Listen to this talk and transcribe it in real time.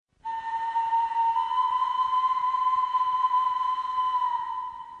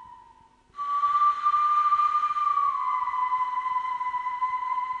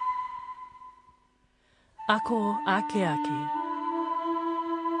Ako ake ake.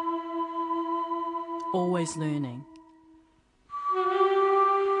 Always learning.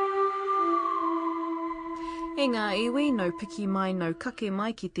 E ngā iwi, no piki mai, no kake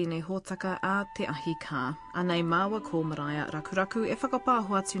mai ki tēnei hōtaka a Te Ahi Kaa. Anei māua ko Maraea Rakuraku e whakapāho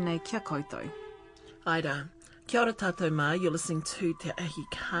atu nei kia koutou. Aira. Kia ora tātou mā, you're listening to Te Ahi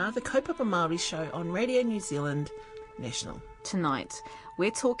Kaa, the kaupapa Māori show on Radio New Zealand National. Tonight,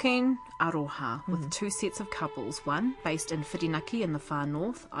 we're talking aroha with two sets of couples. One based in Whirinaki in the far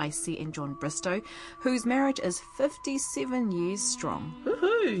north, Isie and John Bristowe, whose marriage is 57 years strong.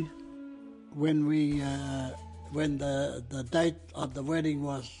 Woohoo! When the date of the wedding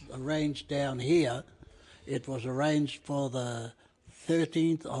was arranged down here, it was arranged for the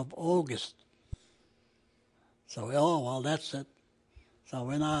 13th of August. So, that's it. So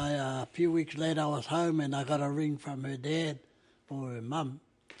when a few weeks later I was home and I got a ring from her dad or her mum,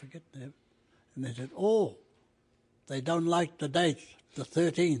 forget them, and they said, they don't like the date, the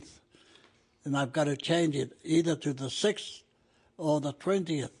 13th, and I've got to change it either to the 6th or the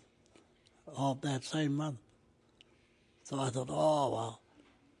 20th of that same month. So I thought,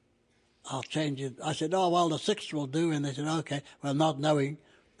 I'll change it. I said, the 6th will do, and they said, okay. Well, not knowing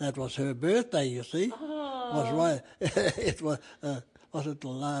that was her birthday, you see. Was right. It was... wasn't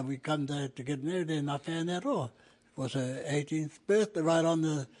till we come there to get married, and I found out, it was her 18th birthday, right on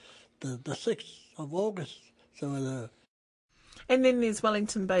the 6th of August. So, And then there's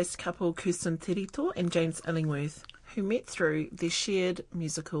Wellington-based couple Kirsten Rito and James Illingworth, who met through their shared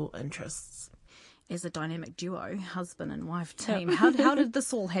musical interests. As a dynamic duo, husband and wife team, how did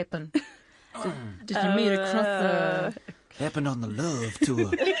this all happen? Did you meet across the... Happened on the Love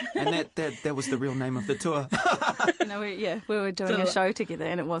Tour, and that was the real name of the tour. We were doing a show together,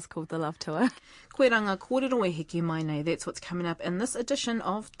 and it was called the Love Tour. Koe ranga kōrero e heke mai nei. That's what's coming up in this edition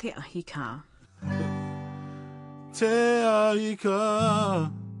of Te Ahi Kaa. Te Ahi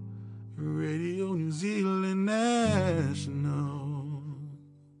Kaa, Radio New Zealand National.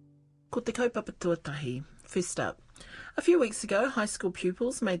 Ko te kaupapa tuatahi. First up. A few weeks ago, high school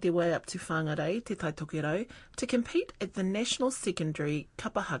pupils made their way up to Whangarei, Te Taitokero, to compete at the National Secondary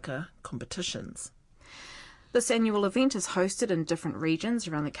Kapahaka competitions. This annual event is hosted in different regions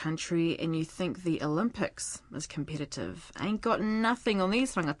around the country, and you think the Olympics is competitive. Ain't got nothing on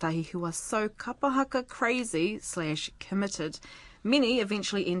these rangatahi who are so kapahaka crazy / committed. Many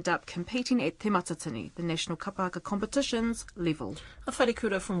eventually end up competing at Te Matatini, the National Kapahaka competitions level. A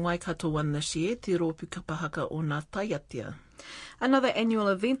wharekura from Waikato won this year, Te Rōpu Kapahaka o Ngā Taiatia. Another annual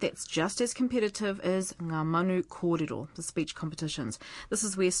event that's just as competitive is Ngā Manu Kōrero, the speech competitions. This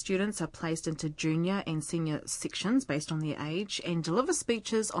is where students are placed into junior and senior sections based on their age and deliver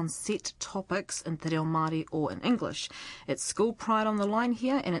speeches on set topics in Te Reo Māori or in English. It's school pride on the line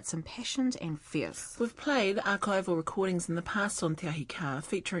here, and it's impassioned and fierce. We've played archival recordings in the past on Te Ahi Kaa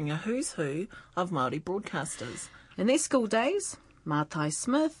featuring a who's who of Māori broadcasters. In their school days, Mātai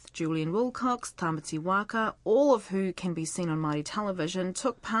Smith, Julian Wilcox, Tamati Waka, all of who can be seen on Māori television,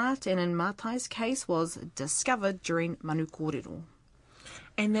 took part and in Mātai's case was discovered during Manu Kōrero.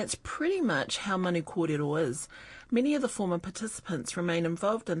 And that's pretty much how Manu Kōrero is. Many of the former participants remain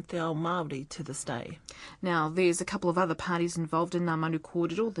involved in Te Ao Māori to this day. Now, there's a couple of other parties involved in Ngā Manu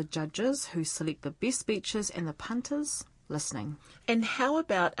Kōrero, the judges who select the best speeches and the punters listening. And how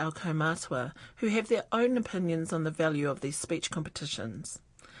about our Kaumatua, who have their own opinions on the value of these speech competitions?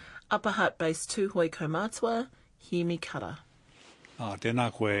 Upper Hutt-based Tuhoe Kaumatua, Heemi Kara.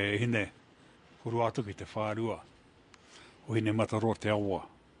 Tēnā koe hine, kuru atu ki te whārua, o hine mataro te awa,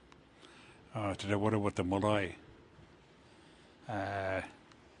 te rewarewa te marae,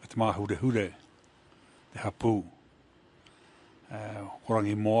 te māhure, te hapu,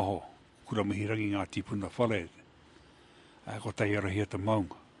 horangi moho, kura mihirangi ngā tipuna whare, ko tai arahia te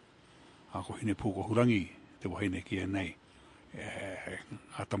maunga. Ko hine pūko hurangi, te wahine ki e nei,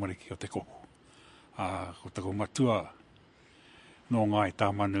 a tamariki o te kopu. Ko te Kaumatua, no ngai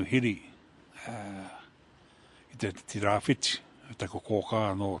tā manu hiri, i te rāwhiti, te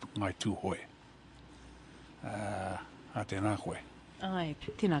kōkā no ngai tūhoe. A tēnā koe. Ai,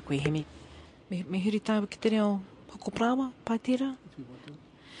 tēnā koe, Heemi. Me huri tāua ki te reo hokoprawa, pai tērā?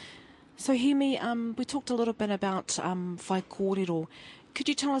 So, Heemi, we talked a little bit about whai kōrero. Could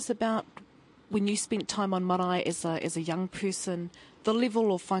you tell us about when you spent time on marae as a young person, the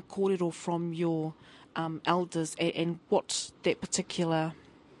level of whai kōrero from your elders and what that particular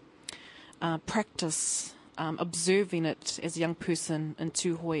practice, observing it as a young person in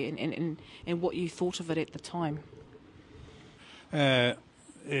Tuhoe and what you thought of it at the time?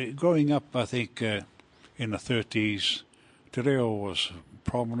 Growing up, I think, in the 30s, te reo was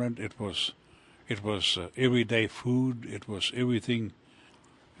prominent. It was It was everyday food. It was everything.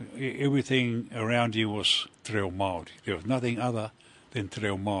 Everything around you was te reo Māori. There was nothing other than te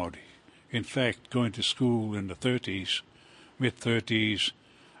reo Māori. In fact, going to school in the 30s, mid-30s,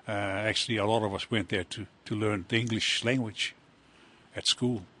 actually a lot of us went there to learn the English language at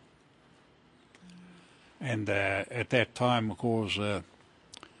school. And at that time, of course,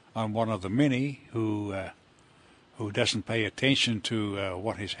 I'm one of the many who doesn't pay attention to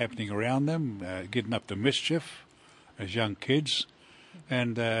what is happening around them, getting up to mischief as young kids.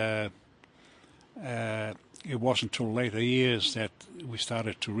 And it wasn't until later years that we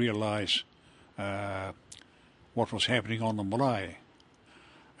started to realize what was happening on the marae.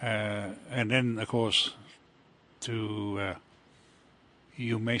 And then, of course, you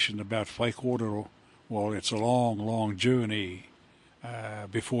mentioned about whaikōrero. Well, it's a long, long journey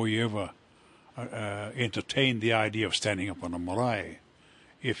before you ever entertain the idea of standing up on a marae,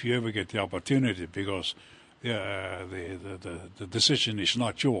 if you ever get the opportunity, because the decision is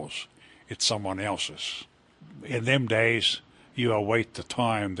not yours, it's someone else's. In them days, you await the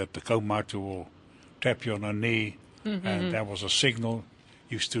time that the Kaumatua will tap you on the knee, and that was a signal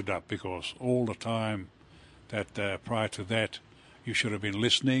you stood up, because all the time that prior to that, you should have been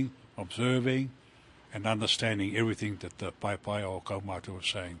listening, observing, and understanding everything that the Paipai or Kaumatua was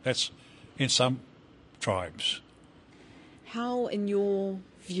saying. That's in some tribes. How, in your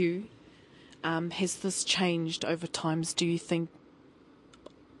view, has this changed over times, do you think,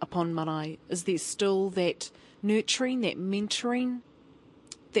 upon marae? Is there still that nurturing, that mentoring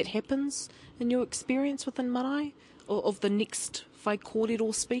that happens in your experience within marae, or of the next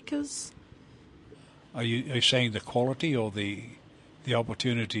whaikōrero speakers? Are you saying the quality or the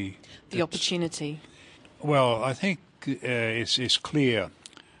opportunity? The opportunity. Well, I think it's clear.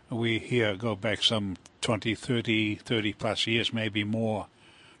 We here go back some 20, 30 plus years, maybe more,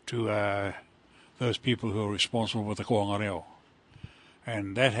 to those people who are responsible for the koanga reo.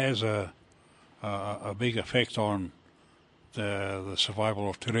 And that has a big effect on the survival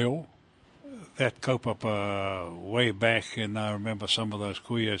of te reo. That kaupapa way back, and I remember some of those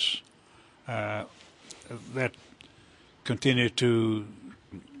kuias that continued to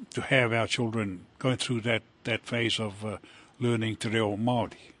have our children going through that phase of learning te reo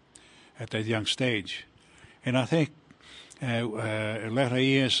Māori at that young stage. And I think in latter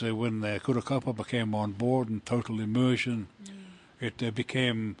years, when the kura kaupapa came on board and total immersion, it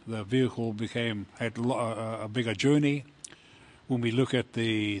became, the vehicle had a bigger journey. When we look at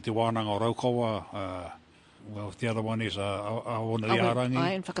the wānanga raukawa, well, the other one is Aonaiarangi,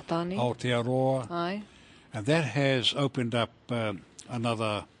 Ai, Whakatane. Aotearoa. Ai. And that has opened up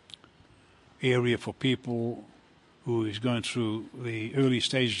another area for people who is going through the early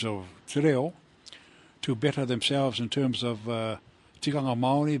stages of te reo to better themselves in terms of tikanga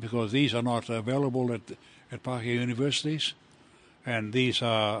Māori, because these are not available at Pākehā universities, and these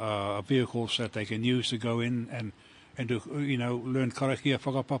are vehicles that they can use to go in and to learn karakia,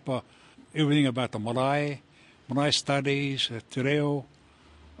 whakapapa, everything about the marae studies, te reo,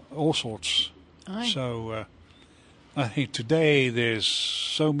 all sorts. Aye. So I think today there's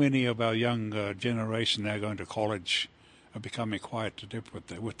so many of our young generation now going to college are becoming quite adept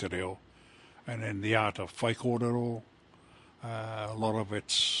with te reo. And then the art of whaikōrero, a lot of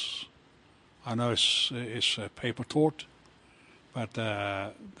it's, I know it's paper taught, but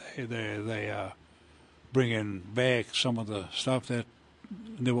they are bringing back some of the stuff that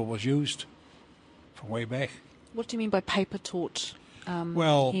never was used from way back. What do you mean by paper taught?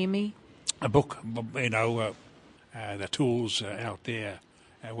 Well, Heemi? a book, the tools out there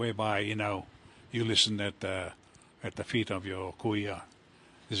whereby, you listen at the feet of your kuia.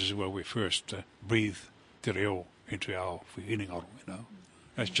 This is where we first breathe te reo into our whirinaki,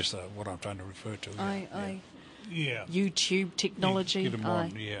 That's just what I'm trying to refer to. Aye. Yeah. YouTube technology. Get them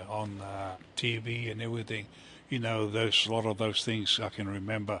on TV and everything. A lot of those things I can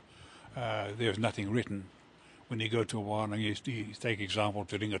remember. There's nothing written. When you go to a wānanga, you take example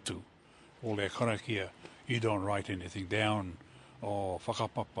te ringatu, all their karakia, you don't write anything down, or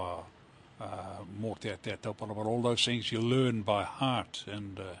whakapapa, mō te taupara, but all those things you learn by heart.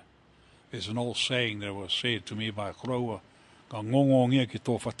 And there's an old saying that was said to me by a koroua, ka ngongongia ki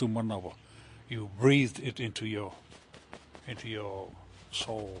tō whatu manawa. You breathed it into your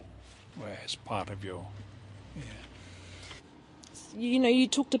soul as part of your, You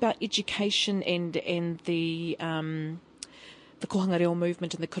talked about education and the kohanga reo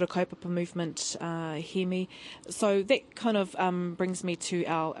movement and the kura kaupapa movement, Heemi. So that kind of brings me to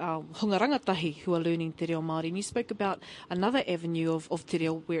our hunga rangatahi who are learning te reo Māori. And you spoke about another avenue of te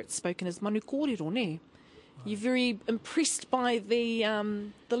reo where it's spoken as manu kōrero, ne? You're very impressed by the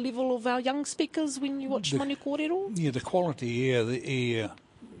level of our young speakers when you watch Manu Kōrero? Yeah, the quality,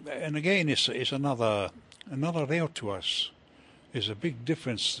 and again, it's another reo to us. There's a big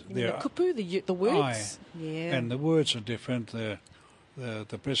difference there. The kupu, the words. Yeah. And the words are different. The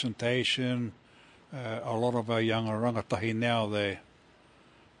presentation. A lot of our younger rangatahi now, they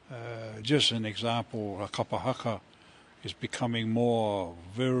just an example, a kapahaka is becoming more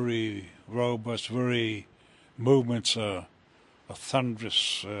very robust, very movements, a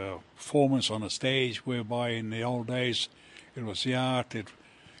thunderous performance on a stage, whereby in the old days it was the art.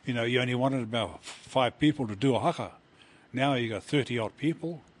 You only wanted about 5 people to do a haka. Now you got 30-odd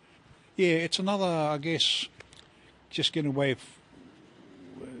people. Yeah, it's another, I guess, just getting away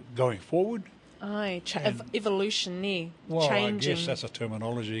going forward. Aye, evolution there, well, changing. I guess that's a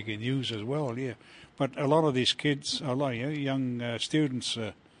terminology you can use as well, yeah. But a lot of these kids, a lot of young students,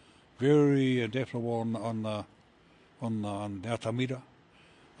 very adaptable on the Atamira.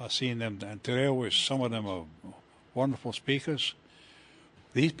 I've seen them, and Te Reo is, some of them are wonderful speakers.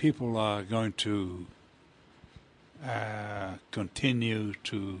 These people are going to continue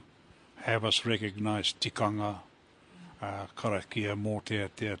to have us recognise tikanga, karakia, mō te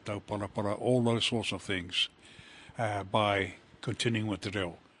taupara, all those sorts of things by continuing with the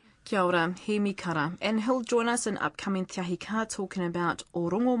reo. Kia ora, Heemi Kara, and he'll join us in upcoming Te Ahi Kaa talking about o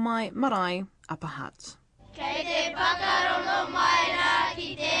rongo mai marae apahat. Kei te whakarongo mai rā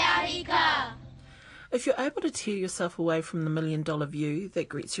ki Te Ahi Kaa. If you're able to tear yourself away from the $1 million view that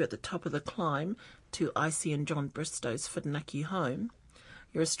greets you at the top of the climb to Isie and John Bristowe's Whirinaki home,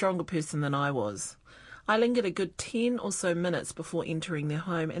 you're a stronger person than I was. I lingered a good 10 or so minutes before entering their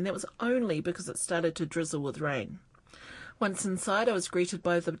home, and that was only because it started to drizzle with rain. Once inside, I was greeted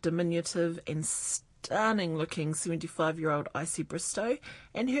by the diminutive and stunning-looking 75-year-old Isie Bristowe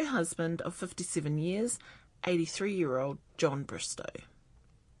and her husband of 57 years, 83-year-old John Bristowe.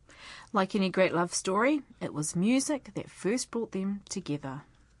 Like any great love story, it was music that first brought them together.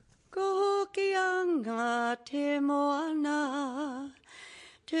 Ko hoki anga te moana,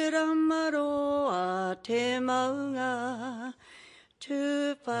 te ramaroa te maunga,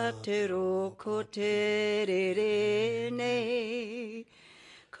 tu patero ko te rere nei.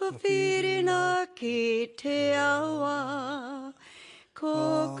 Ko Whirinaki te awa,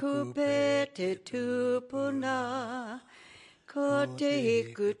 ko kupe te tupuna, ko te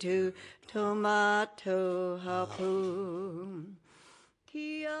hikutu tomato hapu.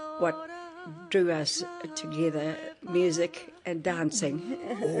 What drew us together, music and dancing.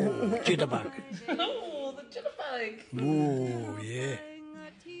 Oh, jitterbug. Oh, the jitterbug. Oh, yeah.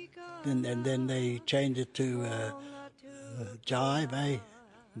 And then they changed it to jive, eh?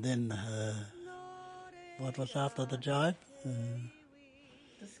 Then, what was after the jive?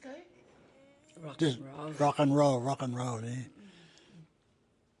 Disco? Rock and roll, eh?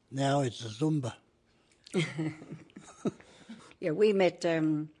 Now it's a Zumba. Yeah, we met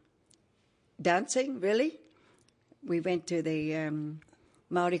dancing, really. We went to the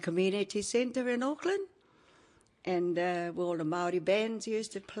Maori Community Centre in Auckland, and where all the Maori bands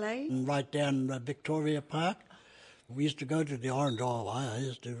used to play. And right down Victoria Park. We used to go to the Orange Isle. I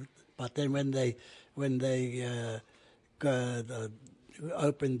used to, but then when they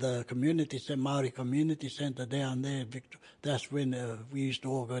opened the Maori Community Centre down there, that's when we used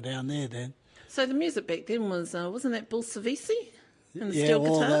to all go down there then. So the music back then was, wasn't that Bull Savisi? And the Yeah, steel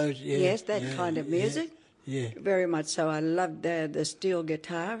all guitar? those, yeah. Yes, that kind of music. Yeah. Very much so. I loved the steel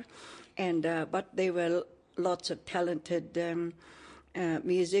guitar, and but there were lots of talented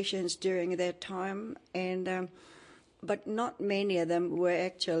musicians during that time, and but not many of them were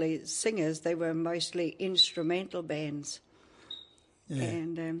actually singers. They were mostly instrumental bands.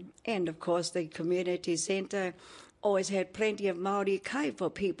 Yeah. And of course the community centre always had plenty of Maori kai for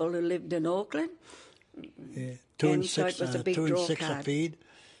people who lived in Auckland. Yeah, So it was a big two draw and six card. a feed,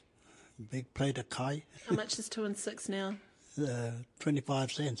 big plate of kai, How much is 2 and 6 now?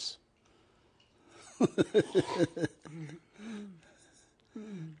 25 cents.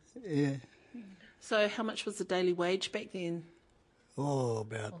 Yeah. So how much was the daily wage back then? Oh,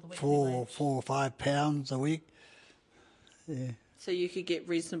 about £4 or £5 a week. Yeah. So you could get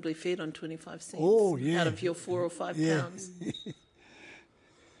reasonably fed on 25 cents Oh, yeah. out of your 4 or 5 Yeah. pounds.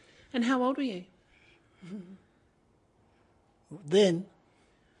 And how old were you Then,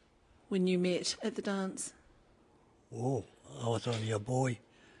 when you met at the dance? I was only a boy.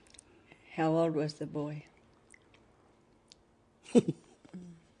 How old was the boy?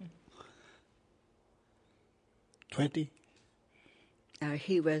 20.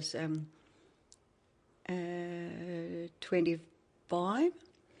 He was 25,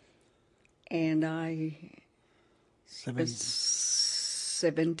 and I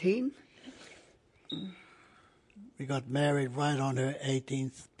 17. We got married right on her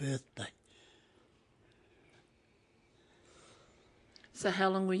 18th birthday. So how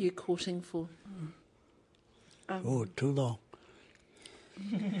long were you courting for? Too long.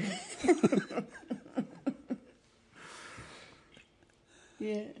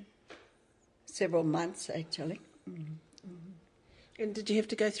 Yeah. Several months, actually. And did you have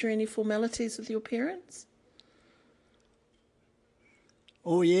to go through any formalities with your parents?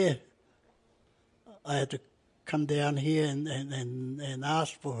 Oh, yeah. I had to come down here and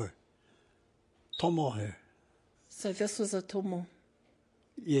ask for her. Tomo her. So this was a tomo.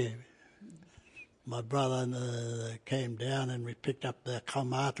 Yeah. My brother came down and we picked up the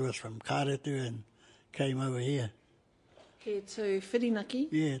Kaumatuas from Karetu and came over here. Here to Whirinaki?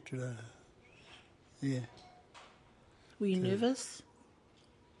 Yeah, Were you nervous?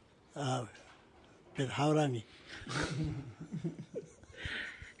 bit haurangi.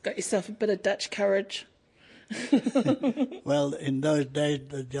 Got yourself a bit of Dutch courage. Well, in those days,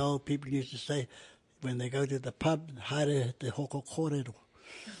 the old people used to say, when they go to the pub, haere te hoko kōrero.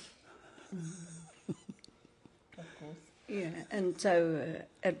 Yeah, and so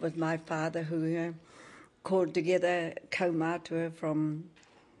it was my father who called together Kaumatua from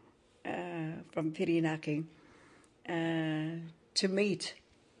Whirinaki to meet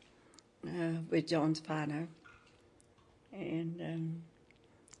with John's whanau. And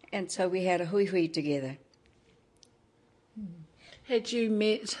so we had a hui together. Had you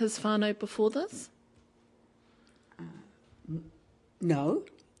met his whanau before this? No,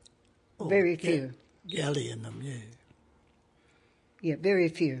 very few. Galley in them, yeah. Yeah, very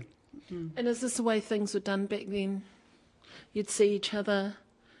few. And is this the way things were done back then? You'd see each other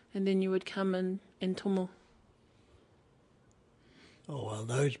and then you would come and tomo? Oh, well,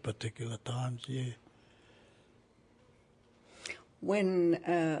 those particular times, yeah. When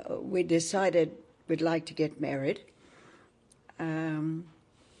we decided we'd like to get married,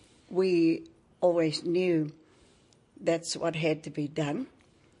 we always knew that's what had to be done.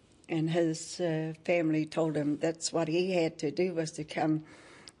 And his family told him that's what he had to do, was to come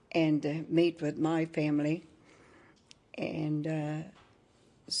and meet with my family. And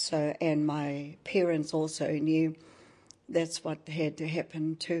and my parents also knew that's what had to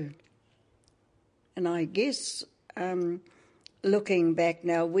happen too. And I guess, looking back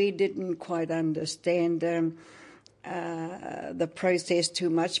now, we didn't quite understand the process too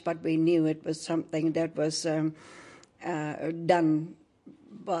much, but we knew it was something that was done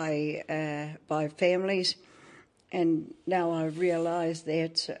by families. And now I realise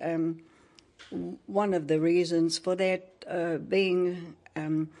that one of the reasons for that being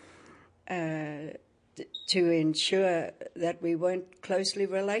to ensure that we weren't closely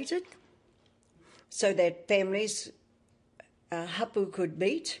related, so that families hapu could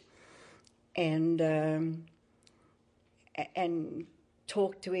meet and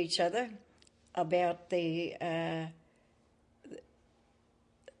talk to each other about the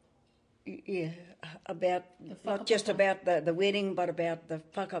not just about the wedding, but about the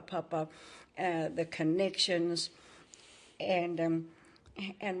whakapapa, the connections, and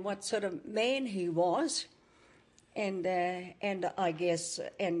what sort of man he was, and I guess,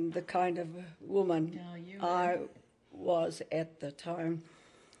 and the kind of woman I was at the time.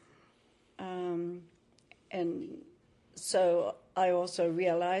 And so I also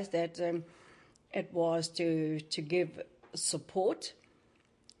realised that it was to give support,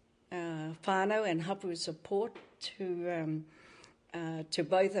 whanau and hapu support to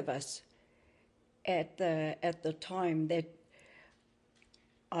both of us at the time, that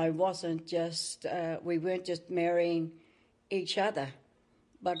I wasn't just we weren't just marrying each other,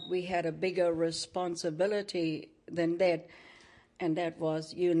 but we had a bigger responsibility than that, and that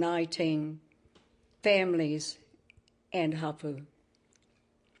was uniting families and hapu.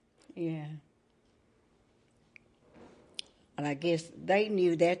 Yeah. And I guess they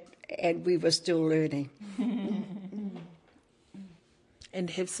knew that, and we were still learning. And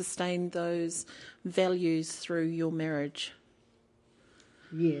have sustained those values through your marriage.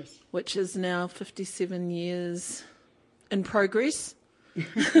 Yes. Which is now 57 years in progress.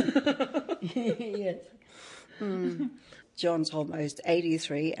 Yes. John's almost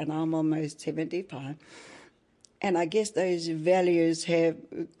 83 and I'm almost 75. And I guess those values have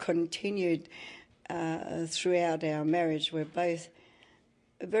continued throughout our marriage. We're both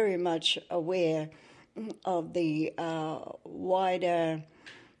very much aware of the wider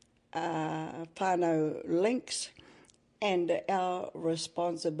whanau links and our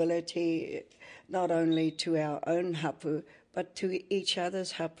responsibility not only to our own hapu, but to each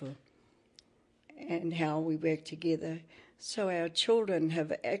other's hapu. and how we work together. So our children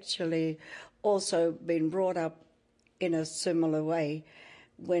have actually also been brought up in a similar way.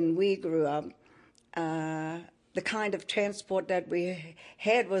 When we grew up, the kind of transport that we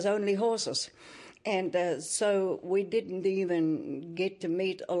had was only horses. And so we didn't even get to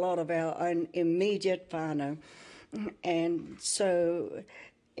meet a lot of our own immediate whanau. And so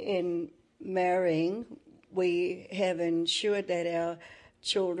in marrying, we have ensured that our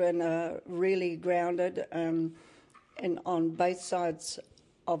children are really grounded and on both sides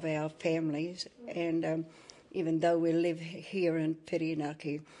of our families. And even though we live here in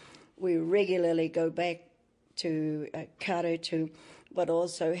Whirinaki, we regularly go back to Karetu, but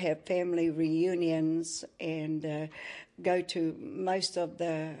also have family reunions and go to most of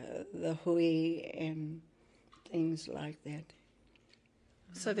the hui and things like that.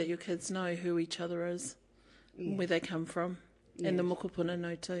 So that your kids know who each other is, where they come from, and the mokopuna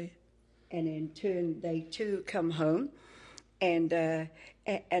know too. And in turn, they too come home and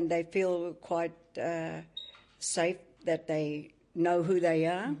they feel quite safe that they know who they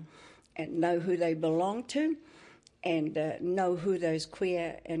are and know who they belong to and know who those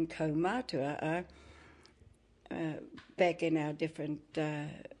queer and kaumatua are back in our different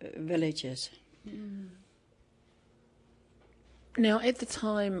villages. Now, at the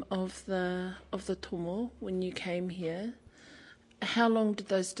time of the Tomo, when you came here, how long did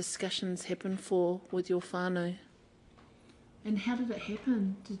those discussions happen for with your whānau? And how did it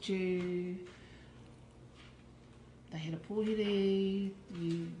happen? They had a pōhere?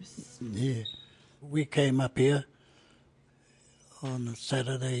 Yeah, we came up here on a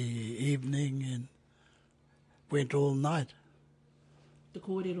Saturday evening and went all night. The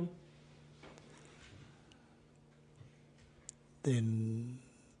kōrero? Then,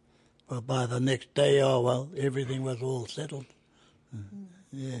 well, by the next day, everything was all settled.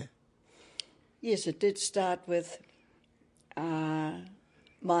 Yeah. Yes, it did start with my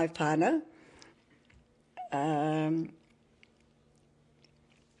whānau.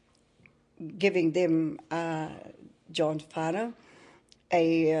 Giving them John's whānau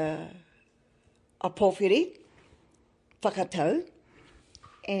a pōwhiri, whakatau,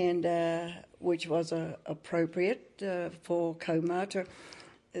 and which was appropriate for kaumatua.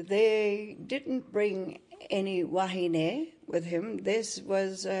 They didn't bring any wahine with him. This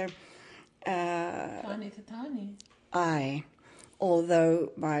was aye.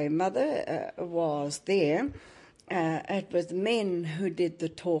 Although my mother was there, it was men who did the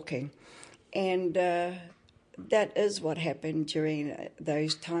talking. And that is what happened during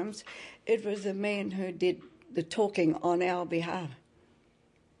those times. It was the men who did the talking on our behalf,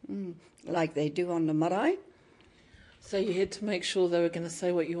 like they do on the marae. So you had to make sure they were going to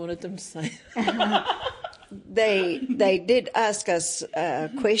say what you wanted them to say. They did ask us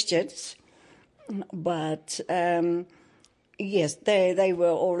questions, but yes, they were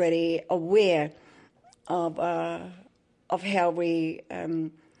already aware of how we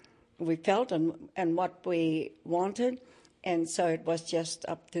felt and what we wanted, and so it was just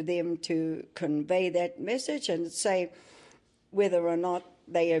up to them to convey that message and say whether or not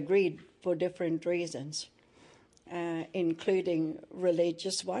they agreed for different reasons, including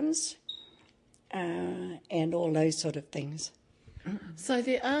religious ones and all those sort of things. So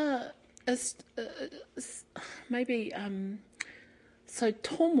there are maybe so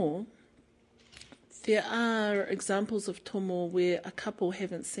Tomo. There are examples of Tomo where a couple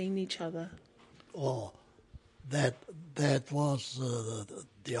haven't seen each other. Oh, that was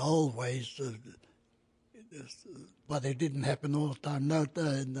the old ways, but it didn't happen all the time. No,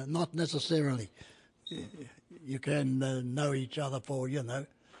 not necessarily. You can know each other for a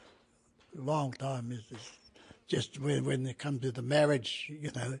long time. It's just when it comes to the marriage,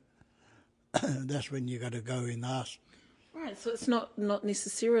 that's when you got to go and ask. Right, so it's not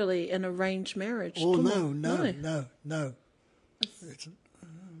necessarily an arranged marriage. Oh, no. It's not.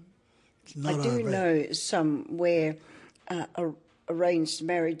 I do know some where arranged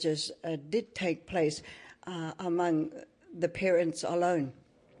marriages did take place among the parents alone,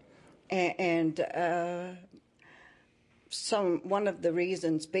 and one of the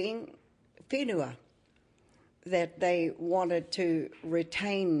reasons being whenua, that they wanted to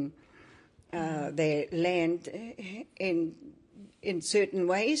retain their land in certain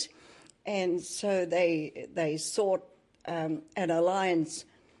ways, and so they sought an alliance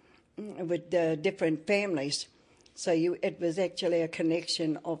with different families. So it was actually a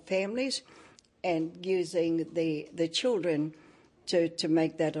connection of families, and using the children to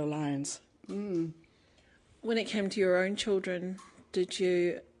make that alliance. When it came to your own children,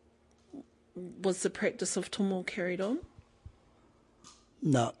 was the practice of Tomo carried on?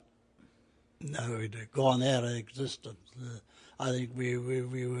 No. No, it had gone out of existence. I think we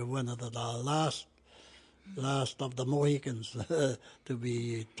were one of the last of the Mohicans to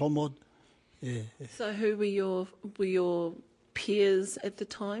be Tomo. Yeah. So who were your peers at the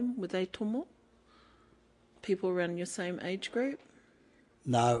time? Were they Tomo? People around your same age group?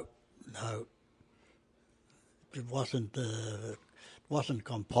 No. It wasn't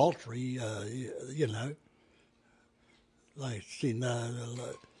compulsory, you know. Like, see, no,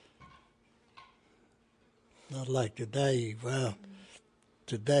 not like today. Well,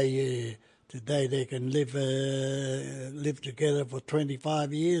 today they can live together for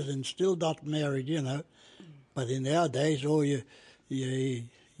 25 years and still not married, you know. But in our days, you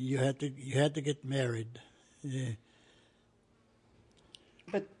had to get married. Yeah.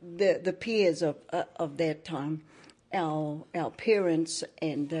 But the peers of that time, our parents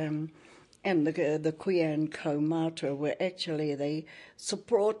and the Tuhoe Kaumatua were actually the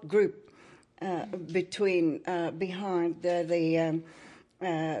support group behind the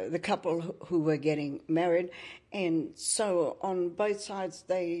couple who were getting married, and so on both sides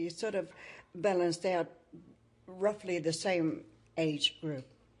they sort of balanced out roughly the same age group.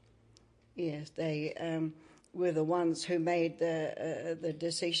 Yes, they were the ones who made the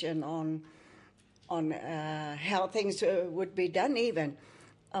decision on how things would be done. Even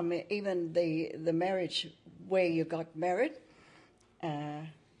the marriage where you got married,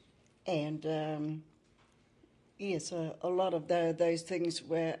 and yes, a lot of those things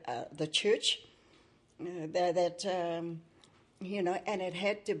were the church. That you know, and it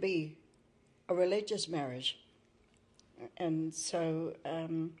had to be a religious marriage, and so.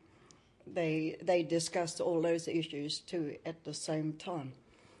 They discussed all those issues too at the same time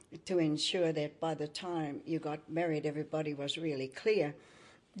to ensure that by the time you got married, everybody was really clear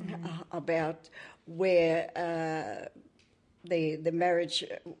about where the marriage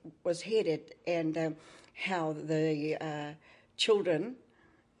was headed and how the children,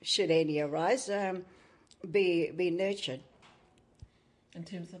 should any arise, be nurtured. In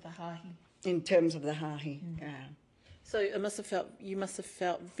terms of the hahi? In terms of the hahi, So you must have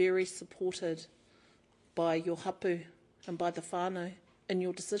felt very supported by your hapu and by the whanau in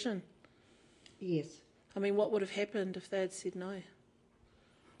your decision. Yes. I mean, what would have happened if they had said no?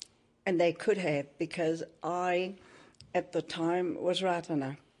 And they could have, because I, at the time, was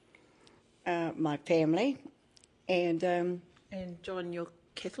Ratana, my family, and... and John, you're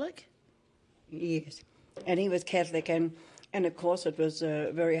Catholic? Yes, and he was Catholic, and of course it was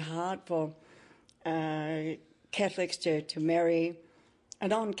very hard for Catholics to marry a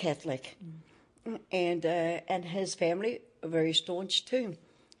non-Catholic, and his family were very staunch too,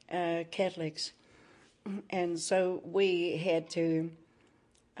 Catholics, and so we had to,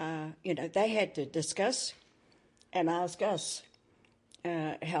 they had to discuss and ask us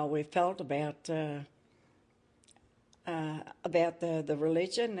how we felt about the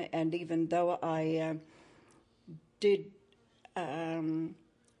religion, and even though I did.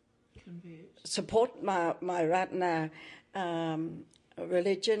 Support my Ratana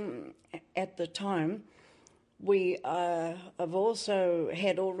religion at the time, we have also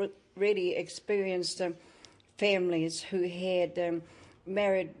had already experienced families who had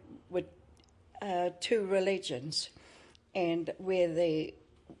married with two religions, and where the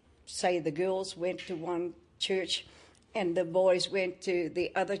girls went to one church and the boys went to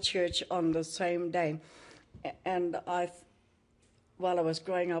the other church on the same day. And while I was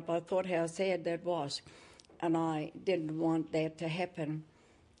growing up, I thought how sad that was, and I didn't want that to happen.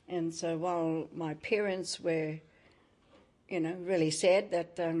 And so while my parents were, really sad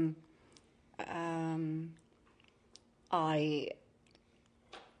that I,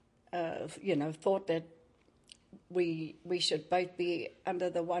 thought that we should both be under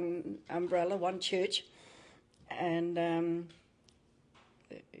the one umbrella, one church, and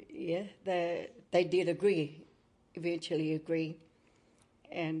they did eventually agree.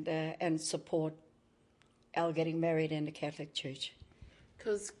 And support our getting married in the Catholic Church.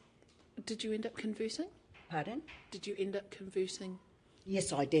 Because did you end up converting? Pardon? Did you end up converting?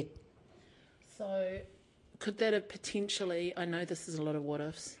 Yes, I did. So could that have potentially, I know this is a lot of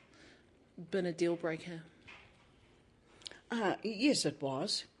what-ifs, been a deal breaker? Yes, it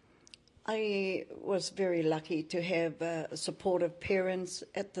was. I was very lucky to have supportive parents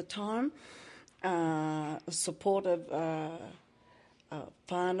at the time, supportive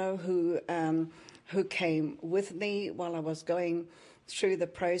whanau who came with me while I was going through the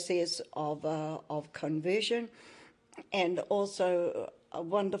process of conversion, and also a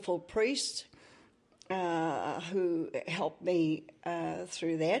wonderful priest who helped me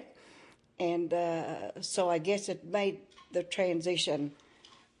through that. And so I guess it made the transition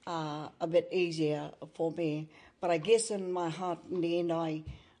a bit easier for me. But I guess in my heart, in the end,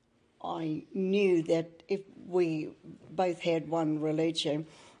 I knew that if we both had one religion,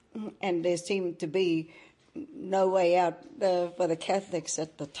 and there seemed to be no way out for the Catholics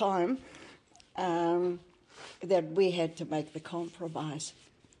at the time, that we had to make the compromise.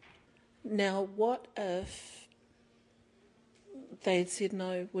 Now, what if they had said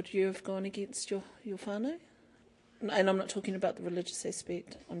no? Would you have gone against your whanau? And I'm not talking about the religious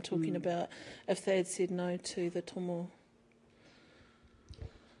aspect. I'm talking about if they had said no to the Tomo.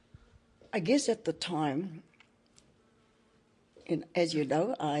 I guess at the time, as you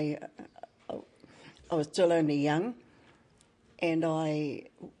know, I was still only young, and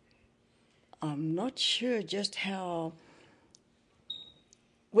I'm not sure just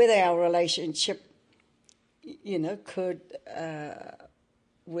whether our relationship, could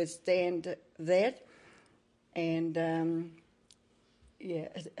withstand that. And,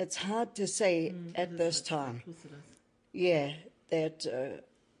 it's hard to say at this time. Yeah, that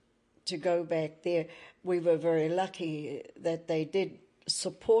to go back there, we were very lucky that they did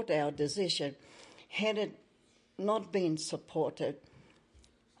support our decision. Had it not been supported,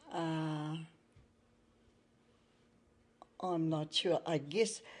 I'm not sure. I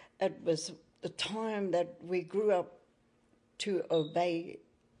guess it was the time that we grew up to obey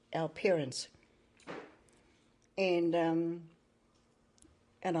our parents. And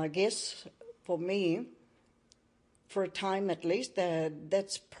I guess for me, for a time at least,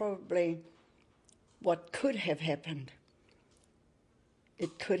 that's probably what could have happened.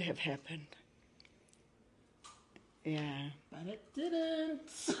 It could have happened. Yeah. But it didn't.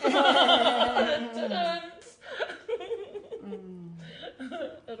 It didn't.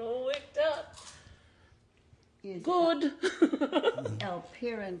 It all worked out. Yes, good. Our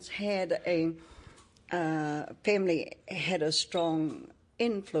parents had family had a strong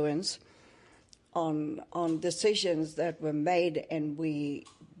influence on decisions that were made, and we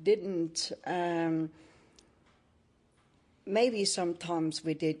didn't. Maybe sometimes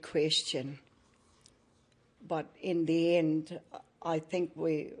we did question, but in the end, I think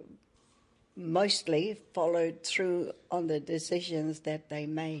we mostly followed through on the decisions that they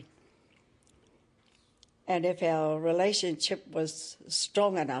made. And if our relationship was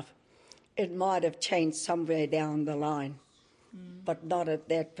strong enough, it might have changed somewhere down the line, but not at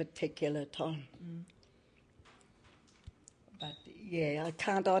that particular time. But yeah, I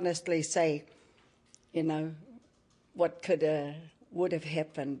can't honestly say, what would have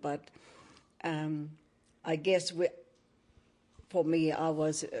happened. But I guess for me, I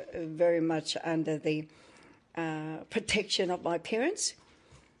was very much under the protection of my parents,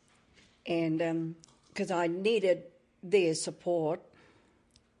 and because I needed their support,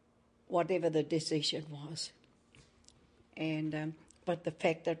 whatever the decision was. And but the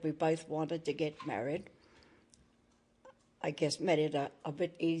fact that we both wanted to get married, I guess, made it a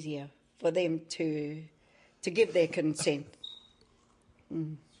bit easier for them to give their consent.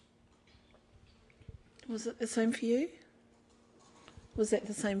 Was it the same for you? Was that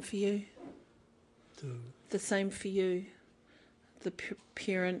the same for you? The same for you? The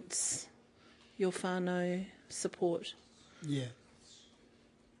parents, your whanau support? Yeah.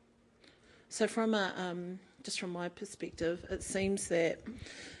 So from just from my perspective, it seems that,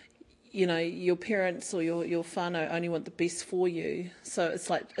 your parents or your whanau only want the best for you. So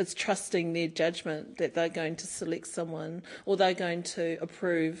it's trusting their judgment that they're going to select someone, or they're going to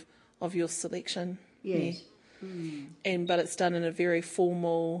approve of your selection. Yes. Yeah. But it's done in a very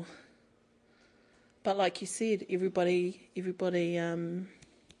formal. But like you said, everybody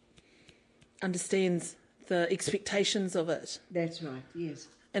understands the expectations of it. That's right. Yes.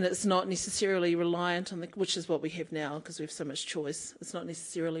 And it's not necessarily reliant on which is what we have now because we have so much choice. It's not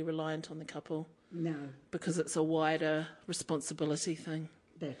necessarily reliant on the couple. No. Because it's a wider responsibility thing.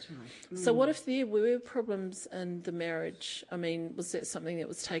 That's right. So what if there were problems in the marriage? I mean, was that something that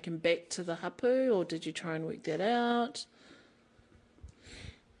was taken back to the hapu, or did you try and work that out?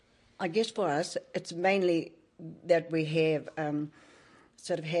 I guess for us, it's mainly that we have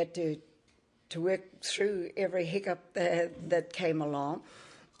sort of had to work through every hiccup that came along,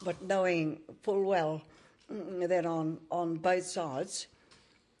 but knowing full well that on both sides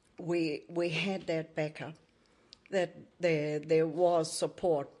we had that backup, that there was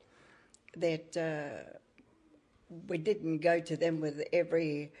support, that we didn't go to them with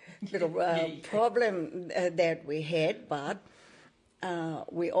every little problem that we had, but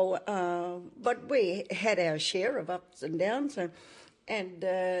we had our share of ups and downs, and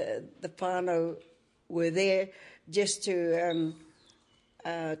the whanau were there just to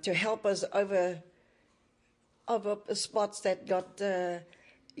help us over spots that got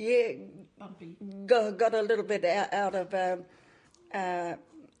Yeah, Bumpy. got a little bit out of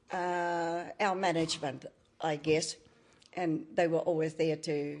our management, I guess, and they were always there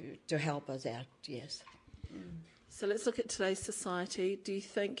to help us out, yes. So let's look at today's society. Do you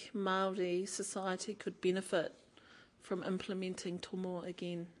think Maori society could benefit from implementing Tomo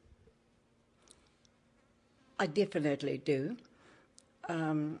again? I definitely do.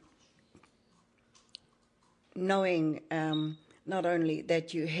 Knowing not only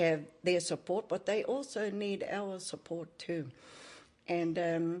that you have their support, but they also need our support too. And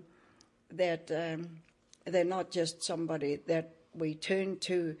that they're not just somebody that we turn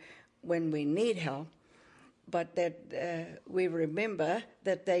to when we need help, but that we remember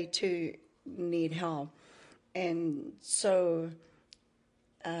that they too need help. And so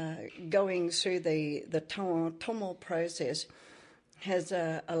going through the Tomo process has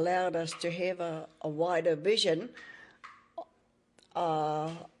allowed us to have a wider vision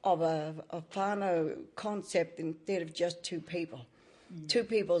of a whanau concept instead of just two people, two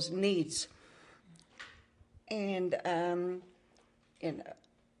people's needs. And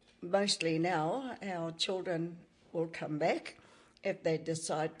mostly now our children will come back if they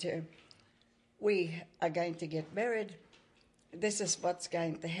decide to. We are going to get married. This is what's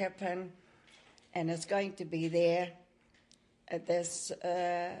going to happen, and it's going to be there. There's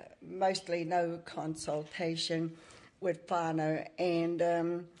mostly no consultation with whanau, and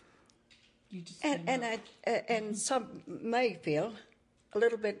some may feel a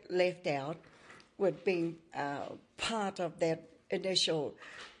little bit left out with being part of that initial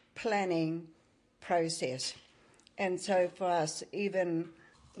planning process. And so for us, even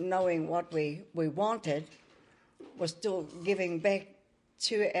knowing what we wanted, was still giving back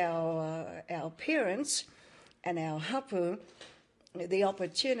to our parents and our hapu the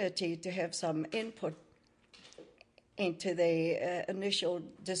opportunity to have some input into the initial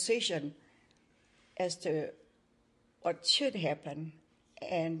decision as to what should happen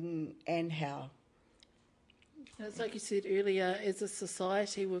and how. It's like you said earlier, as a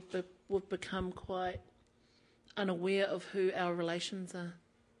society, we've become quite unaware of who our relations are.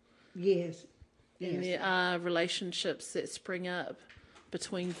 Yes. And there are relationships that spring up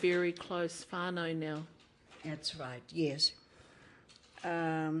between very close whanau now. That's right, yes.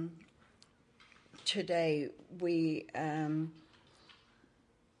 Today we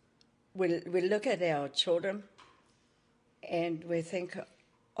look at our children and we think,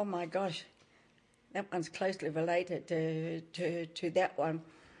 oh my gosh, that one's closely related to that one.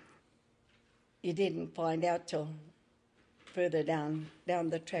 You didn't find out till further down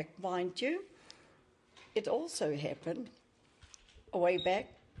the track. Mind you, it also happened way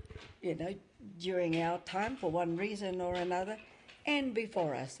back, during our time for one reason or another, and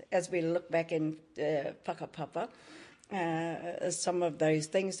before us. As we look back in whakapapa, some of those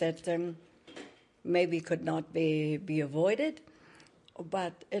things that maybe could not be avoided,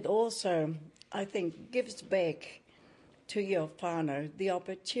 but it also, I think, gives back to your whānau the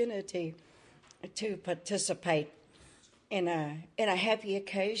opportunity to participate in a happy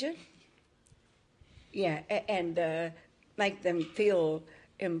occasion, and make them feel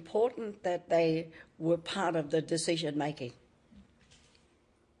important that they were part of the decision making.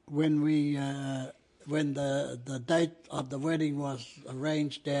 When the date of the wedding was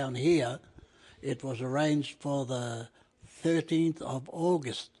arranged down here, it was arranged for the 13th of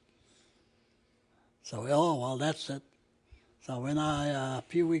August. So, that's it. So when a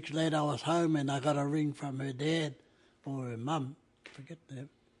few weeks later I was home and I got a ring from her dad or her mum, forget them,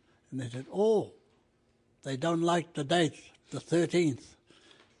 and they said, they don't like the date, the 13th,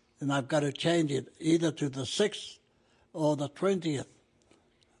 and I've got to change it either to the 6th or the 20th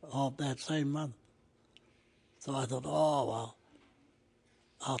of that same month. So I thought,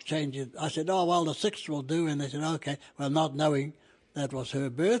 I'll change it. I said, the 6th will do, and they said, okay. Well, not knowing that was her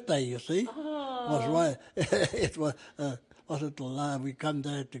birthday, you see. Was right. It was, wasn't till we come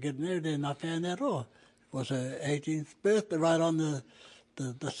there to get married, and I found out, it was her 18th birthday, right on the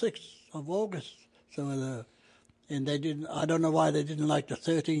 6th of August. So, and they didn't, I don't know why they didn't like the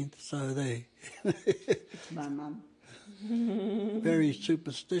 13th, so they... It's my mum. Very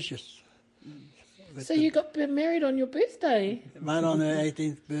superstitious. So you got married on your birthday? Right on her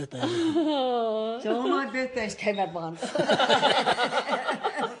 18th birthday. So all my birthdays came at once.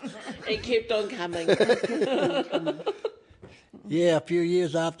 It kept on coming. Yeah, a few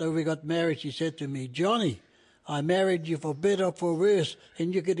years after we got married, she said to me, Johnny, I married you for better or for worse,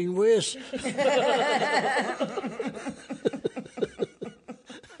 and you're getting worse.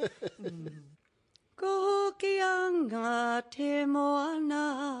 Ko kianga te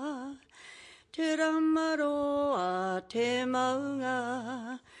moana, te ramaroa te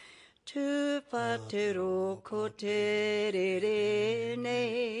maunga, tu whatero ko te rere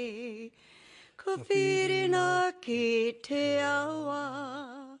nei, ko Whirinaki te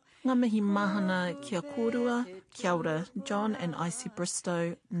awa. Ngā mihi mahana kia kōrua, kia ora, John and Isie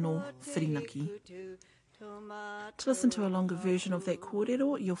Bristowe no Whirinaki. To listen to a longer version of that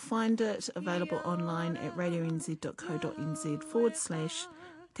kōrero, you'll find it available online at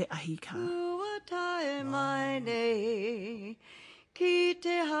radionz.co.nz/Te Ahi Kaa. Ua tae mai nei, ki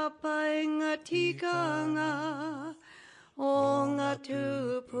te hapai ngā tikanga, o ngā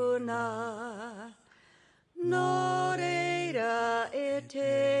tūpuna. Nō reira e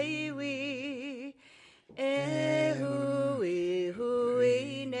te iwi, e hui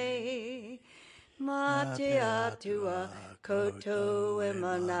hui nei, mā te atua koutou e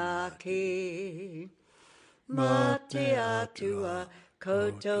manaki. Mā te atua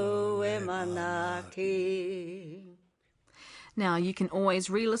koutou e manaki. Now, you can always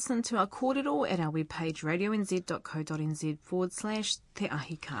re-listen to our kōrero at our webpage radionz.co.nz/Te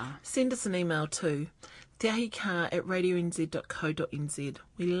Ahi Kaa. Send us an email too, teahikaa@radionz.co.nz.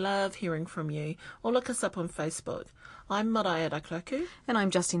 We love hearing from you. Or look us up on Facebook. I'm Maraea Rakuraku. And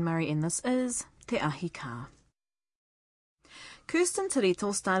I'm Justine Murray, and this is Te Ahi Kaa. Kirsten Te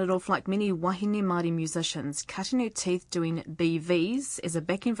Rito started off like many wahine Māori musicians, cutting her teeth doing BVs as a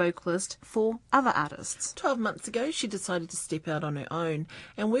backing vocalist for other artists. 12 months ago, she decided to step out on her own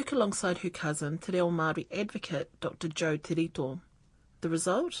and work alongside her cousin, Te Reo Māori advocate, Dr. Joe Te Rito. The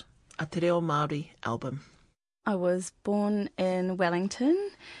result? A Te Reo Māori album. I was born in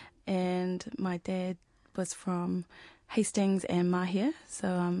Wellington, and my dad was from Hastings and Mahia, so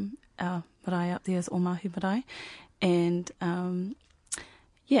our marae up there is all Mahu marae. And, in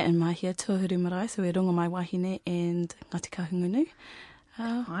Mahia, Tuahuru marae, so we rongo mai wahine and Ngāti Kahungunu.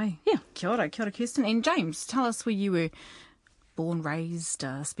 Hi. Yeah. Kia ora, Kirsten. And James, tell us where you were born, raised,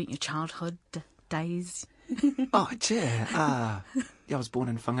 spent your childhood days. Oh, yeah. I was born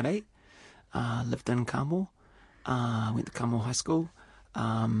in Whangarei, lived in Kamo, went to Kamo High School,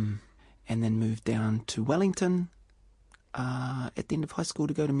 and then moved down to Wellington at the end of high school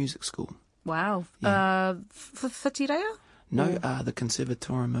to go to music school. Wow. Yeah. Whitireia? No, the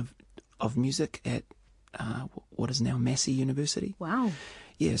Conservatorium of Music at what is now Massey University. Wow.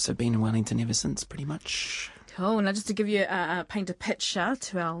 Yeah, so been in Wellington ever since, pretty much. Cool. Now, just to give you paint a picture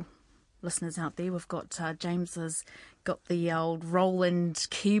to our listeners out there, we've got James has got the old Roland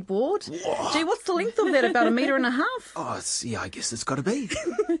keyboard. Whoa. Gee, what's the length of that? About 1.5 meters? Oh, I guess it's got to be.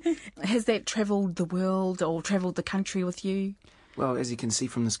 Has that travelled the world or travelled the country with you? Well, as you can see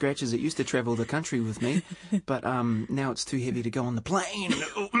from the scratches, it used to travel the country with me, but now it's too heavy to go on the plane.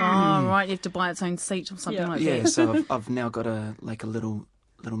 Oh, right, you have to buy its own seat or something like that. Yeah, so I've now got a little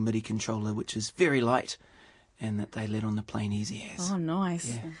MIDI controller, which is very light, and that they let on the plane easy as. Oh,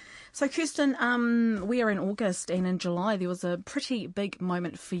 nice. Yeah. So, Kirsten, we are in August, and in July there was a pretty big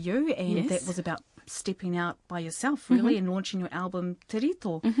moment for you, and that was about stepping out by yourself, really, and launching your album, Te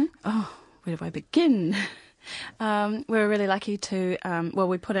Rito. Oh, where do I begin? We were really lucky to,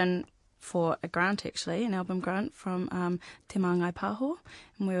 we put in for a grant, actually, an album grant from Te Māngai Pāho,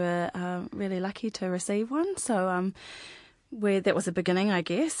 and we were really lucky to receive one. So that was the beginning, I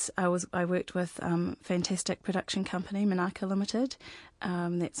guess. I worked with fantastic production company, Manaka Limited.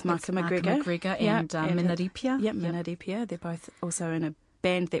 That's Marka McGregor and Minaripia. Yep, Minaripia. They're both also in a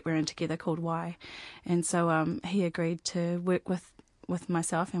band that we're in together called Y. And so he agreed to work with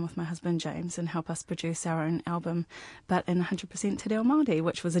myself and with my husband James and help us produce our own album, but in 100% Te Reo Māori,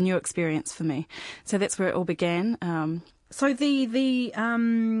 which was a new experience for me. So that's where it all began. So the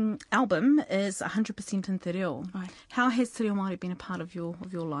album is 100% in Te Reo. Right. How has Te Reo Māori been a part of your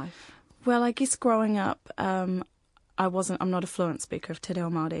life? Well, I guess growing up, I'm not a fluent speaker of Te Reo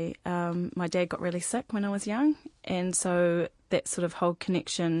Māori. My dad got really sick when I was young, and so that sort of whole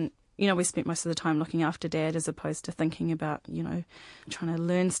connection, we spent most of the time looking after Dad as opposed to thinking about, trying to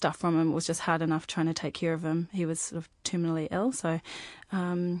learn stuff from him. It was just hard enough trying to take care of him. He was sort of terminally ill, so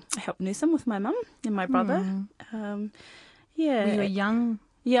I helped nurse him with my mum and my brother. Were you young?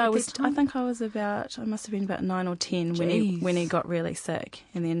 Yeah, I think I must have been about 9 or 10 when he got really sick,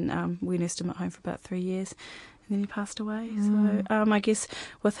 and then we nursed him at home for about 3 years, and then he passed away. So I guess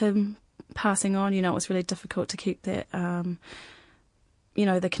with him passing on, it was really difficult to keep that.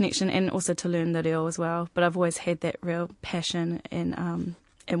 The connection, and also to learn the reo as well. But I've always had that real passion and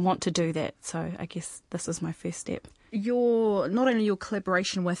want to do that. So I guess this was my first step. Not only your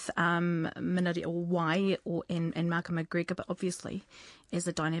collaboration with Minari or Y and Marka McGregor, but obviously as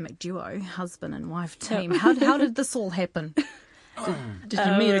a dynamic duo, husband and wife team. How did this all happen? Did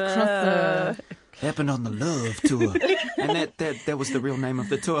you meet across happened on the Love Tour. And that was the real name of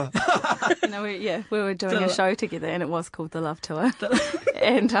the tour. We were doing a show together, and it was called the Love Tour.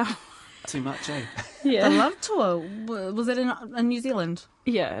 And too much, eh? The Love Tour, was it in New Zealand?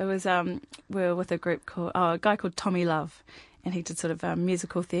 Yeah, it was. We were with a guy called Tommy Love, and he did sort of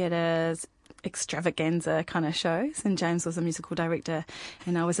musical theatres, extravaganza kind of shows. And James was a musical director,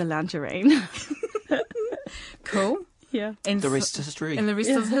 and I was a loungerine. Cool. Yeah. And the rest is history. And the rest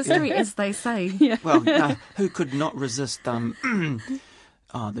is history, as they say. Yeah. Well, no, who could not resist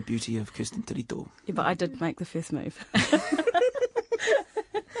the beauty of Kirsten to Rito? Yeah, but I did make the first move.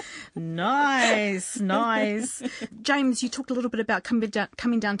 Nice. James, you talked a little bit about coming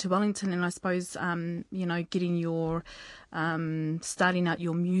down to Wellington, and I suppose, getting your, starting out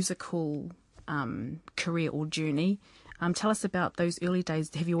your musical career or journey. Tell us about those early days.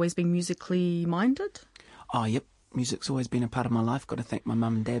 Have you always been musically minded? Oh, yep. Music's always been a part of my life. Got to thank my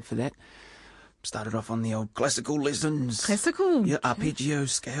mum and dad for that. Started off on the old classical lessons. Classical? Yeah, arpeggio,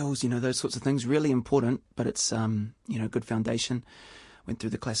 scales, those sorts of things. Really important, but it's, good foundation. Went through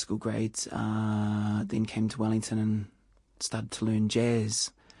the classical grades, then came to Wellington and started to learn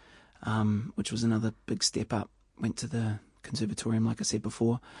jazz, which was another big step up. Went to the conservatorium, like I said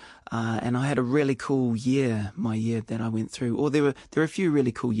before, and I had a really cool year, my year that I went through. Or there were a few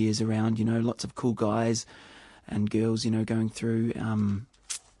really cool years around, lots of cool guys and girls, going through.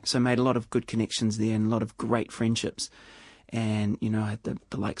 So made a lot of good connections there and a lot of great friendships. And, I had the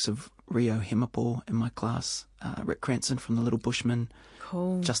likes of Rio Hemipo in my class, Rick Cranston from The Little Bushmen,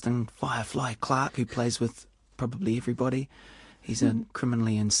 cool. Justin Firefly Clark, who plays with probably everybody. He's a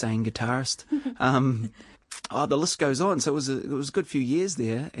criminally insane guitarist. The list goes on. So it was a good few years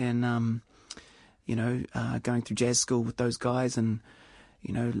there, and going through jazz school with those guys, and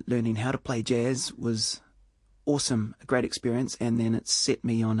learning how to play jazz was awesome, a great experience. And then it set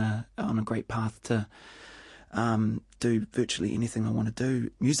me on a great path to do virtually anything I want to do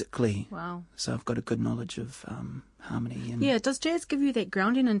musically. Wow! So I've got a good knowledge of harmony. And does jazz give you that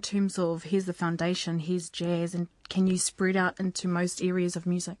grounding in terms of here's the foundation, here's jazz, and can you spread out into most areas of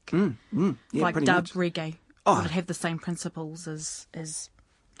music? Yeah, like pretty dub, much. reggae? Oh. Would it have the same principles as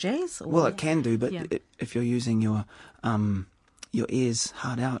jazz? Or? Well, it can do, but if you're using your ears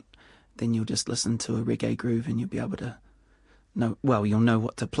hard out, then you'll just listen to a reggae groove and you'll be able to know. Well, you'll know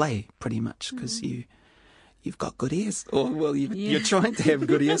what to play pretty much because you've got good ears, or you're trying to have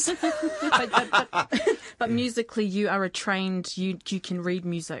good ears. But musically, you are a trained. You can read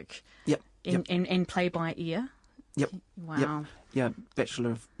music. Yep. And play by ear. Yep. Wow. Yep. Yeah,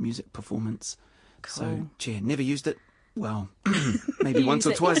 Bachelor of Music Performance. Cool. So, never used it. Well, maybe once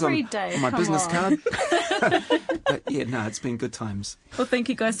or twice every on day. my Come business on. card. But it's been good times. Well, thank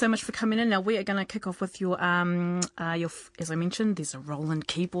you guys so much for coming in. Now we are going to kick off with your as I mentioned, there's a Roland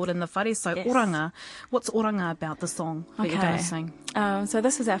keyboard in the whare. So Yes. oranga, what's oranga about the song that you're going to sing? So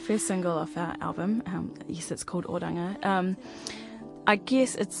this is our first single off our album. Yes, it's called Oranga. I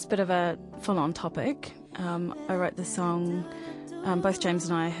guess it's a bit of a full-on topic. I wrote the song. Both James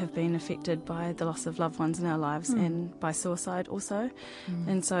and I have been affected by the loss of loved ones in our lives and by suicide also.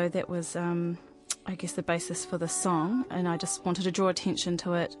 And so that was, I guess, the basis for the song. And I just wanted to draw attention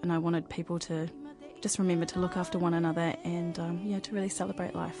to it, and I wanted people to just remember to look after one another and, to really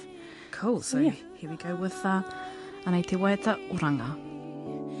celebrate life. Cool. So here we go with Anei Te Waeta Oranga.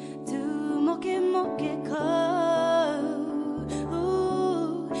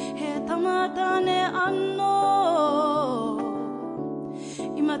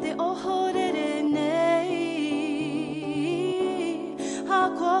 Ima te ohorere nei Ha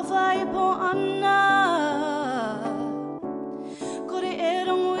kua whai po ana Kore e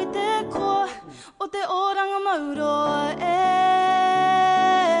rongo I te koa O te oranga mauroa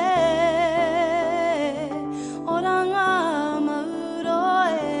Oranga mauroa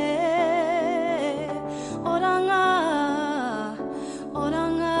Oranga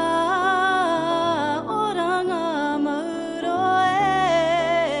Oranga Oranga mauroa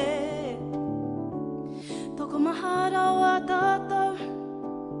Toko mahara wa tātou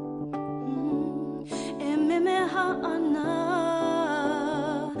E memeha ana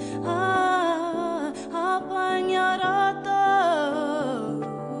Hapaingia rātou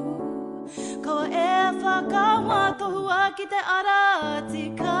Ko e whakawatohua ki te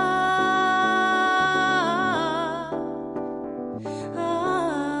aratika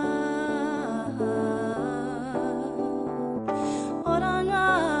Oranga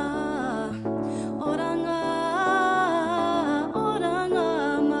Oranga Oranga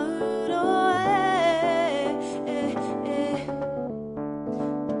mauro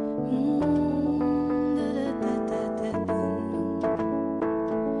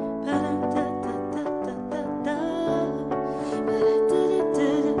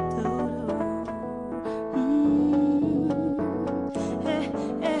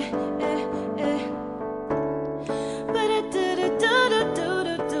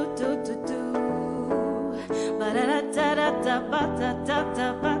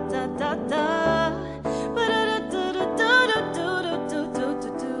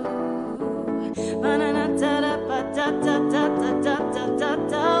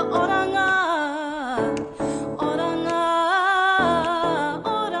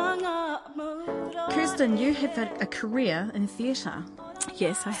Kirsten, you have a career in theatre.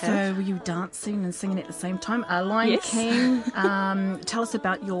 Yes, I have. So were you dancing and singing at the same time? Lion King, tell us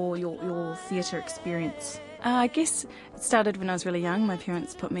about your theatre experience. I guess it started when I was really young. My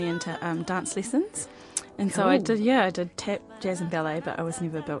parents put me into dance lessons. And so I did tap, jazz and ballet, but I was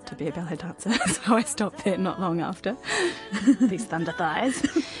never built to be a ballet dancer, so I stopped that not long after. These thunder thighs.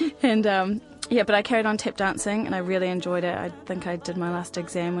 And but I carried on tap dancing and I really enjoyed it. I think I did my last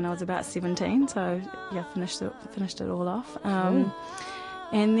exam when I was about 17, so finished it all off.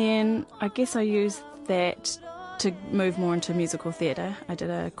 And then I guess I used that to move more into musical theatre. I did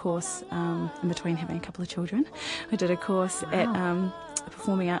a course in between having a couple of children. I did a course at a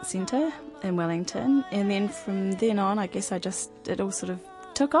Performing Arts Centre in Wellington, and then from then on I guess it all sort of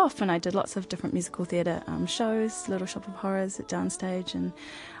took off, and I did lots of different musical theatre shows, Little Shop of Horrors at Downstage, and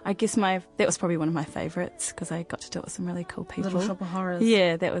I guess that was probably one of my favourites because I got to do it with some really cool people. Little Shop of Horrors.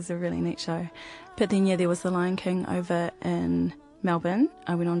 Yeah, that was a really neat show. But then there was The Lion King over in Melbourne.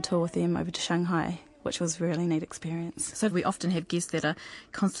 I went on tour with them over to Shanghai, which was a really neat experience. So we often have guests that are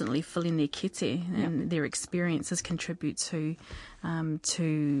constantly filling their kete, and their experiences contribute to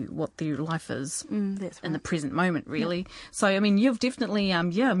what their life is in the present moment, really. Yep. So, I mean, you've definitely,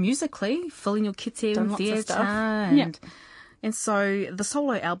 musically filling your kete in theatre. And so the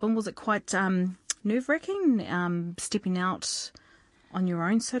solo album, was it quite nerve-wracking, stepping out on your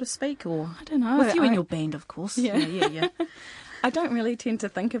own, so to speak? Or I don't know. With you and your band, of course. Yeah. I don't really tend to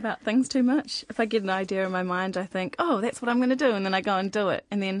think about things too much. If I get an idea in my mind, I think, oh, that's what I'm going to do, and then I go and do it.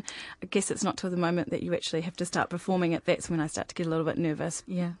 And then I guess it's not till the moment that you actually have to start performing it, that's when I start to get a little bit nervous.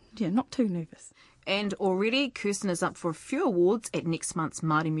 Yeah, not too nervous. And already Kirsten is up for a few awards at next month's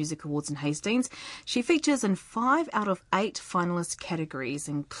Māori Music Awards in Hastings. She features in 5 out of 8 finalist categories,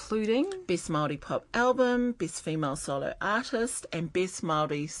 including Best Māori Pop Album, Best Female Solo Artist, and Best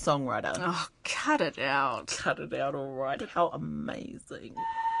Māori Songwriter. Oh, cut it out. Cut it out, all right. How amazing.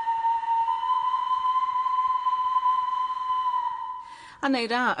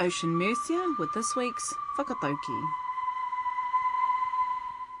 Aneira Ocean Mercia with this week's Whakatauki.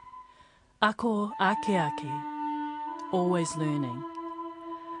 Ako ake ake, always learning.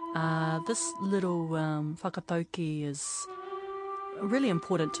 This little whakatauki is really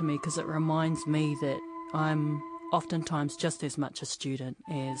important to me because it reminds me that I'm oftentimes just as much a student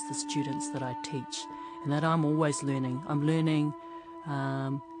as the students that I teach, and that I'm always learning. I'm learning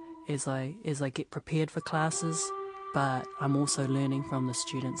as I get prepared for classes, but I'm also learning from the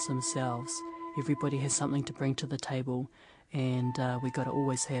students themselves. Everybody has something to bring to the table, and we've got to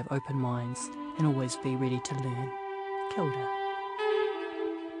always have open minds and always be ready to learn. Kia ora.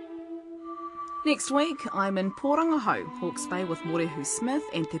 Next week, I'm in Porangahau, Hawke's Bay, with Morehu Smith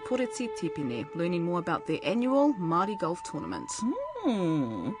and Te Poreti Tipine, learning more about their annual Māori Golf Tournament.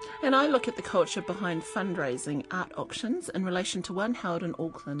 And I look at the culture behind fundraising art auctions in relation to one held in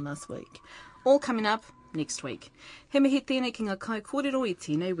Auckland last week. All coming up next week. He mihi tēnei ki ngā kai kōrero i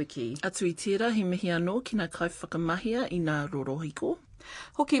tēnei wiki. Atu I tērā, he mihi anō ki ngā kai whakamahia I ngā rorohiko.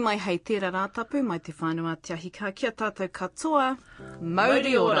 Hoki mai hei tērā rātapu mai te whanua Te Ahi Kaa kia tātou katoa.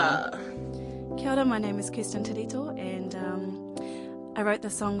 Mauri ora! Kia ora, my name is Kirsten Rito, and I wrote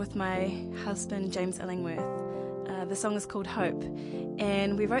this song with my husband James Illingworth. The song is called Hope,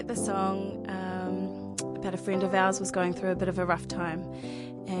 and we wrote the song about a friend of ours was going through a bit of a rough time,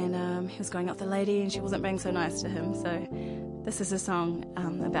 and he was going up the lady and she wasn't being so nice to him, so this is a song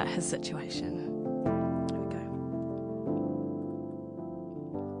about his situation. Here we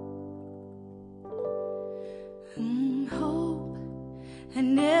go. Hope. I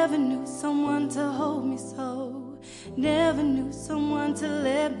never knew someone to hold me so, never knew someone to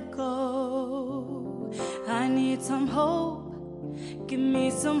let me go. I need some hope, give me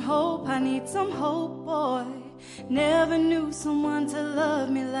some hope, I need some hope, boy. Never knew someone to love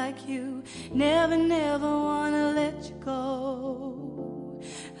me like you, never, never wanna let you go.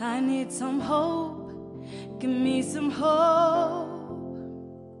 I need some hope, give me some hope.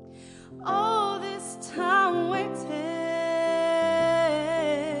 All this time waiting,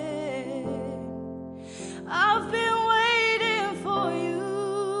 I've been waiting for you.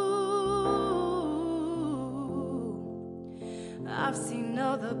 I've seen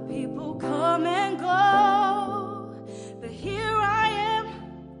other people come and go, but here I am,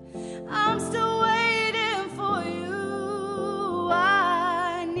 I'm still waiting for you.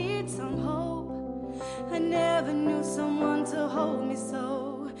 I need some hope, I never knew someone hold me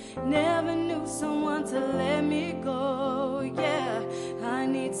so. Never knew someone to let me go. Yeah, I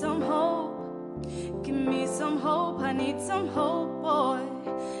need some hope. Give me some hope, I need some hope, boy.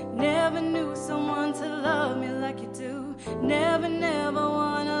 Never knew someone to love me like you do. Never, never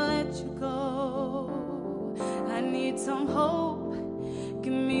wanna let you go. I need some hope,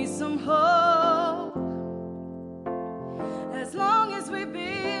 give me some hope. As long as we've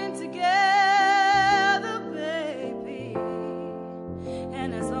been together, baby,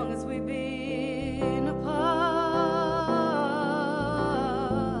 and as long as we've been apart,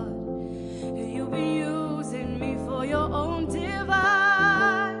 you've been using me for your own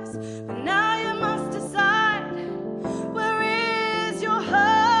device. But now you must decide, where is your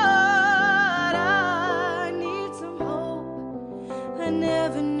heart? I need some hope. I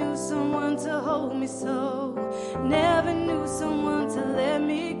never knew someone to hold me so. Never knew someone to let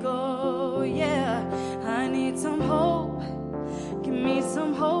me go. Yeah, I need some hope. Give me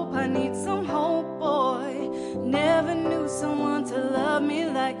some hope, I need some hope, boy. Never knew someone to love me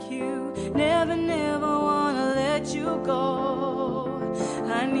like you. Never, never wanna let you go.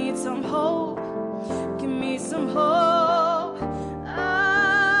 I need some hope, give me some hope.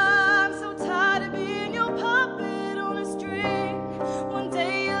 I'm so tired of being your puppet on a string. One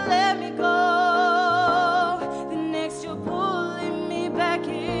day you let me go, the next you're pulling me back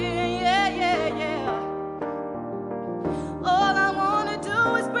in. Yeah, yeah, yeah. All I wanna do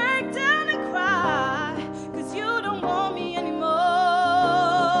is break down and cry, 'cause you don't want me anymore.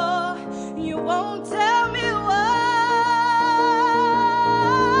 You won't tell me why.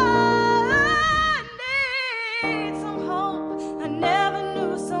 I need some hope. I never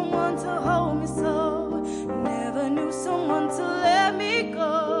knew someone to hold me so. Never knew someone to let me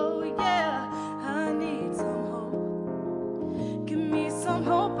go. Yeah, I need some hope. Give me some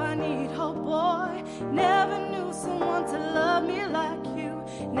hope, I need hope, boy. Never knew someone to love me like you.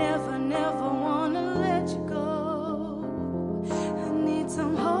 Never, never